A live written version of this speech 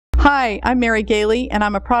Hi, I'm Mary Gailey, and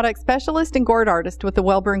I'm a product specialist and gourd artist with the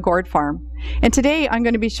Welburn Gourd Farm. And today I'm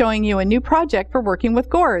going to be showing you a new project for working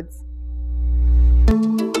with gourds.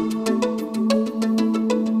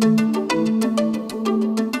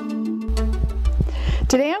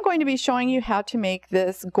 Today I'm going to be showing you how to make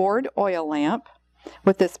this gourd oil lamp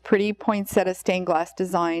with this pretty poinsettia stained glass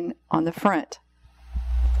design on the front.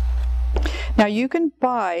 Now you can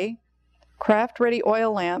buy craft-ready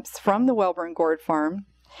oil lamps from the Welburn Gourd Farm.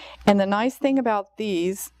 And the nice thing about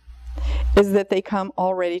these is that they come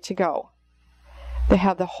all ready to go. They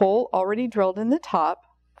have the hole already drilled in the top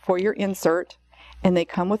for your insert, and they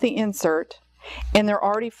come with the insert, and they're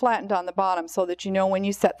already flattened on the bottom so that you know when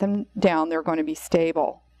you set them down they're going to be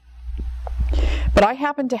stable. But I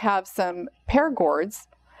happen to have some pear gourds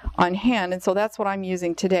on hand, and so that's what I'm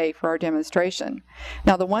using today for our demonstration.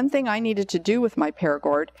 Now the one thing I needed to do with my pear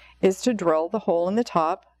gourd is to drill the hole in the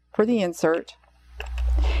top for the insert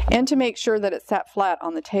and to make sure that it sat flat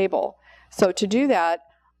on the table. So to do that,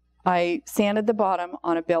 I sanded the bottom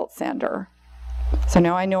on a belt sander. So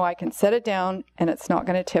now I know I can set it down and it's not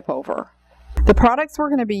going to tip over. The products we're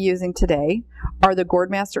going to be using today are the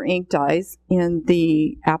Gourd Master ink dyes in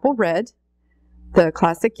the apple red, the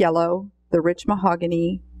classic yellow, the rich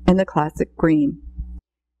mahogany, and the classic green.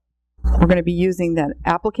 We're going to be using that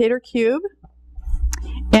applicator cube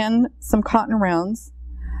and some cotton rounds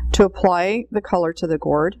to apply the color to the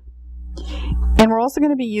gourd. And we're also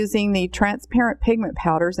going to be using the transparent pigment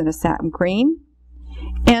powders in a satin green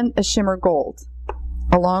and a shimmer gold,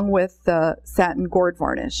 along with the satin gourd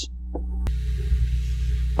varnish.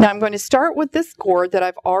 Now I'm going to start with this gourd that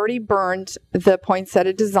I've already burned the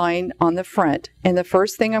poinsettia design on the front. And the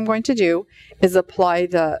first thing I'm going to do is apply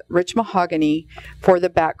the rich mahogany for the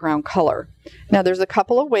background color. Now there's a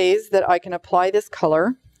couple of ways that I can apply this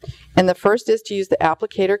color. And the first is to use the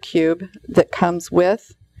applicator cube that comes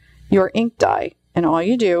with your ink dye. And all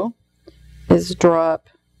you do is drop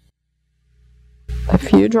a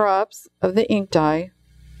few drops of the ink dye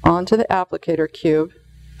onto the applicator cube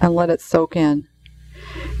and let it soak in.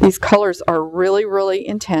 These colors are really, really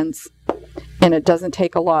intense, and it doesn't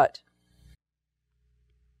take a lot.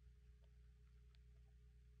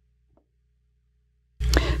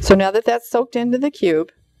 So now that that's soaked into the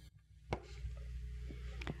cube,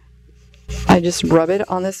 I just rub it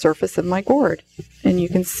on the surface of my gourd, and you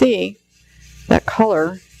can see that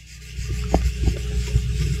color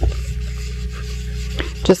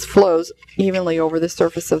just flows evenly over the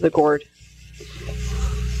surface of the gourd.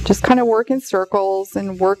 Just kind of work in circles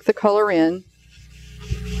and work the color in.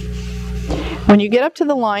 When you get up to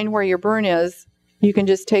the line where your burn is, you can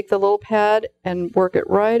just take the little pad and work it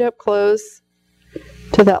right up close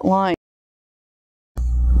to that line.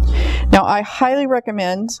 Now I highly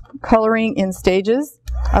recommend coloring in stages.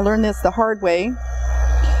 I learned this the hard way.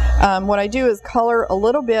 What I do is color a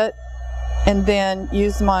little bit and then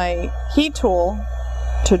use my heat tool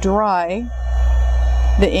to dry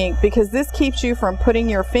the ink, because this keeps you from putting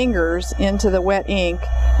your fingers into the wet ink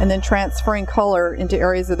and then transferring color into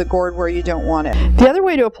areas of the gourd where you don't want it. The other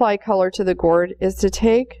way to apply color to the gourd is to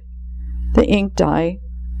take the ink dye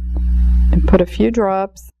and put a few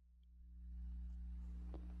drops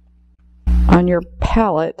on your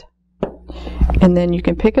palette, and then you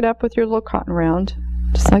can pick it up with your little cotton round,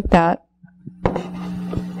 just like that,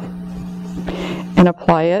 and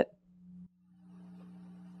apply it.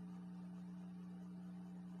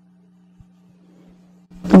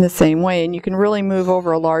 In the same way, and you can really move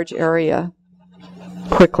over a large area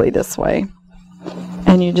quickly this way.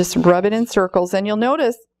 And you just rub it in circles, and you'll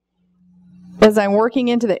notice as I'm working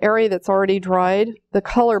into the area that's already dried, the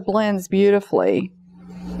color blends beautifully.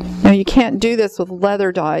 Now you can't do this with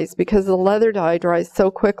leather dyes because the leather dye dries so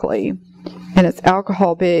quickly and it's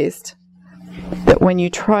alcohol based that when you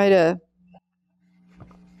try to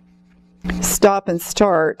stop and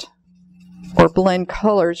start or blend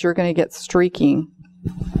colors, you're going to get streaking.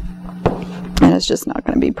 And it's just not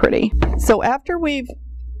going to be pretty. So after we've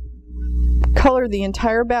colored the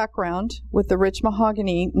entire background with the rich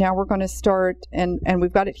mahogany, now we're going to start, and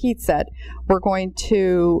we've got it heat set, we're going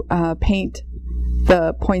to paint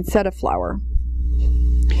the poinsettia flower.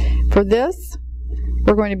 For this,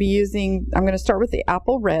 we're going to be using, I'm going to start with the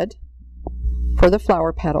apple red for the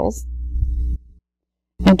flower petals.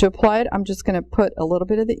 And to apply it, I'm just going to put a little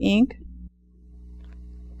bit of the ink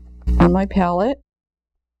on my palette.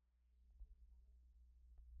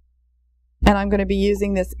 And I'm going to be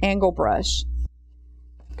using this angle brush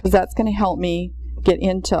because that's going to help me get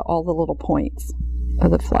into all the little points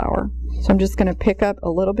of the flower. So I'm just going to pick up a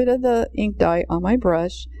little bit of the ink dye on my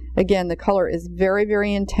brush. Again, the color is very,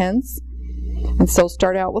 very intense. And so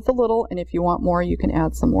start out with a little, and if you want more, you can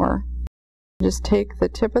add some more. Just take the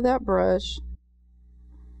tip of that brush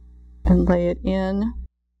and lay it in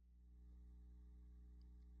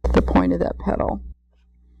the point of that petal.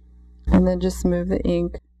 And then just smooth the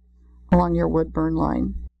ink along your Welburn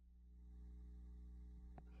line.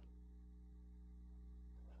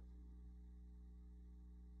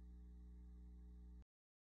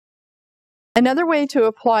 Another way to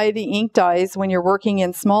apply the ink dyes when you're working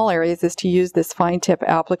in small areas is to use this fine tip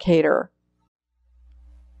applicator.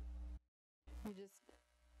 You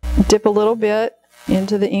just dip a little bit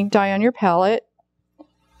into the ink dye on your palette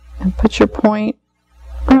and put your point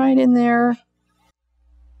right in there.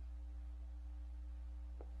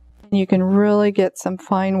 And you can really get some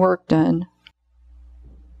fine work done.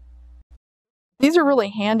 These are really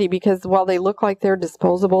handy because while they look like they're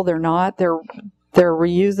disposable, they're not. They're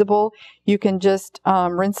reusable. You can just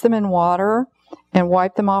rinse them in water and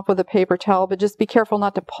wipe them off with a paper towel, but just be careful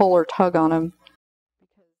not to pull or tug on them,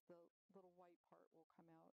 because the little white part will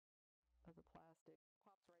come out of the plastic.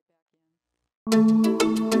 Pops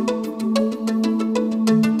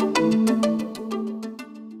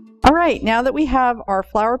right back in. All right, now that we have our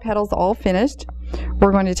flower petals all finished,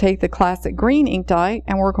 we're going to take the classic green ink dye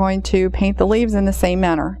and we're going to paint the leaves in the same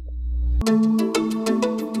manner.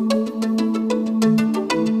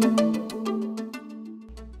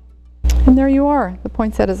 And there you are. The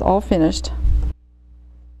poinsettia is all finished.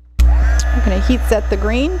 We're going to heat set the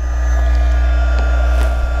green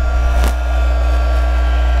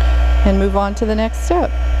and move on to the next step.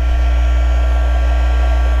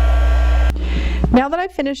 Now that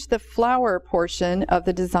I've finished the flower portion of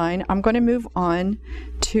the design, I'm going to move on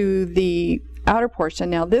to the outer portion.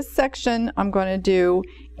 Now this section I'm going to do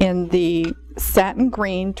in the satin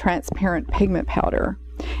green transparent pigment powder,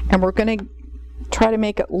 and we're going to try to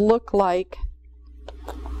make it look like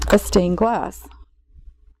a stained glass.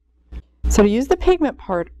 So to use the pigment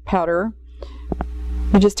powder,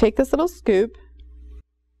 you just take this little scoop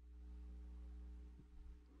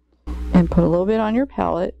and put a little bit on your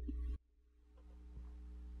palette.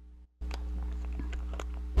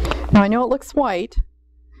 Now I know it looks white.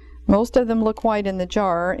 Most of them look white in the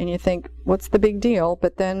jar and you think, what's the big deal?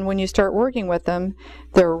 But then when you start working with them,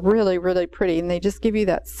 they're really, really pretty, and they just give you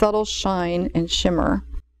that subtle shine and shimmer.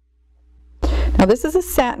 Now this is a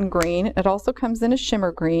satin green. It also comes in a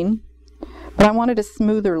shimmer green, but I wanted a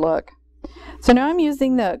smoother look. So now I'm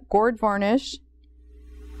using the Gourd varnish,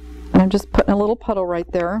 and I'm just putting a little puddle right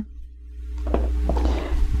there.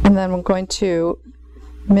 And then I'm going to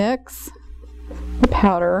mix the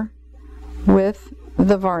powder with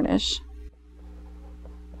the varnish.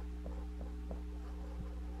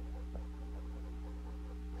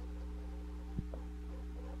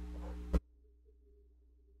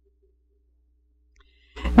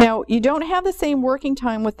 Now you don't have the same working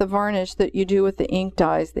time with the varnish that you do with the ink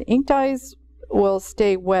dyes. The ink dyes will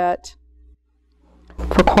stay wet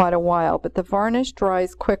for quite a while, but the varnish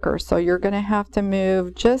dries quicker, so you're going to have to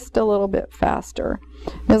move just a little bit faster.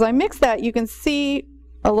 As I mix that, you can see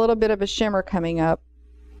a little bit of a shimmer coming up.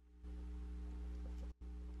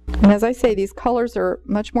 And as I say, these colors are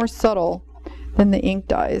much more subtle than the ink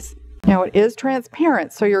dyes. Now it is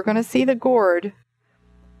transparent, so you're going to see the gourd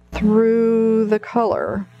through the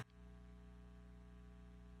color.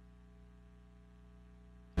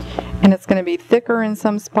 And it's going to be thicker in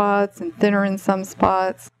some spots and thinner in some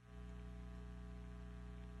spots.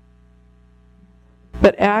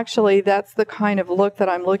 But actually, that's the kind of look that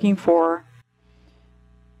I'm looking for.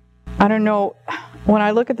 I don't know, when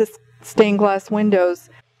I look at the stained glass windows,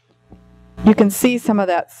 you can see some of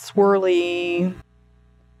that swirly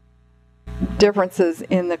differences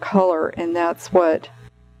in the color, and that's what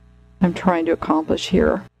I'm trying to accomplish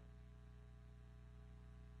here.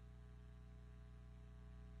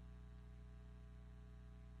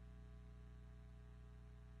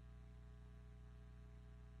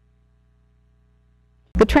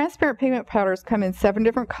 The transparent pigment powders come in 7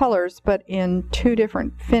 different colors, but in 2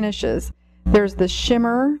 different finishes. There's the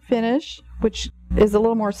shimmer finish, which is a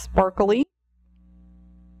little more sparkly,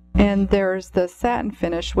 and there's the satin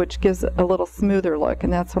finish, which gives a little smoother look,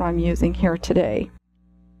 and that's what I'm using here today.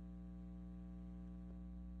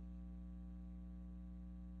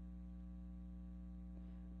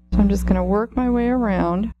 So I'm just going to work my way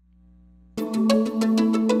around.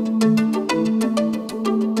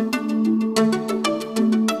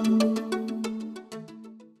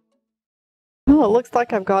 Well, it looks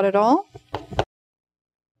like I've got it all.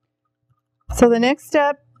 So the next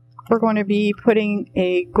step, we're going to be putting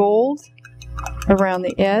a gold around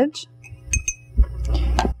the edge.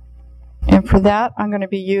 And for that, I'm going to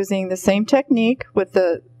be using the same technique with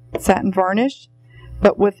the satin varnish,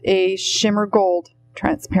 but with a shimmer gold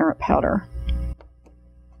transparent powder.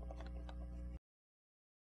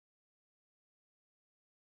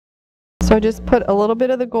 So I just put a little bit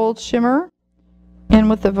of the gold shimmer in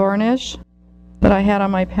with the varnish that I had on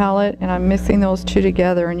my palette, and I'm mixing those two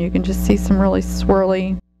together, and you can just see some really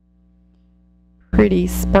swirly, pretty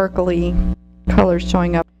sparkly colors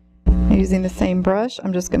showing up. Using the same brush,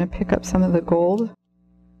 I'm just going to pick up some of the gold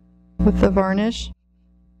with the varnish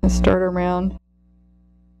and start around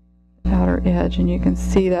the outer edge, and you can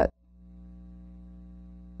see that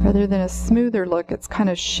rather than a smoother look, it's kind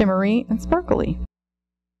of shimmery and sparkly.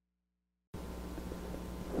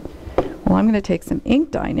 Well, I'm going to take some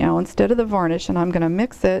ink dye now instead of the varnish, and I'm going to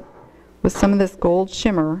mix it with some of this gold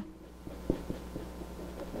shimmer,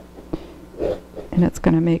 and it's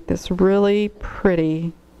going to make this really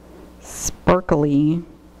pretty sparkly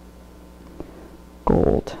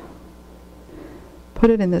gold. Put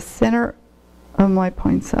it in the center of my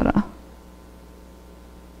poinsettia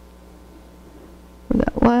for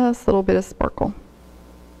that last little bit of sparkle,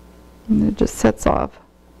 and it just sets off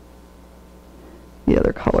the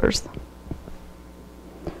other colors.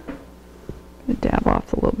 Dab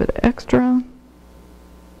off a little bit of extra.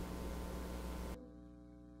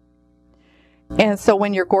 And so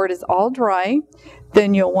when your gourd is all dry,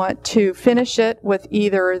 then you'll want to finish it with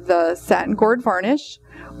either the satin gourd varnish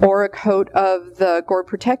or a coat of the gourd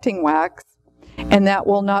protecting wax, and that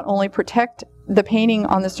will not only protect the painting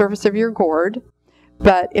on the surface of your gourd,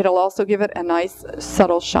 but it'll also give it a nice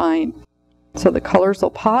subtle shine. So the colors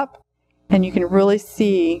will pop, and you can really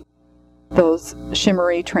see those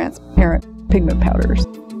shimmery transparent pigment powders.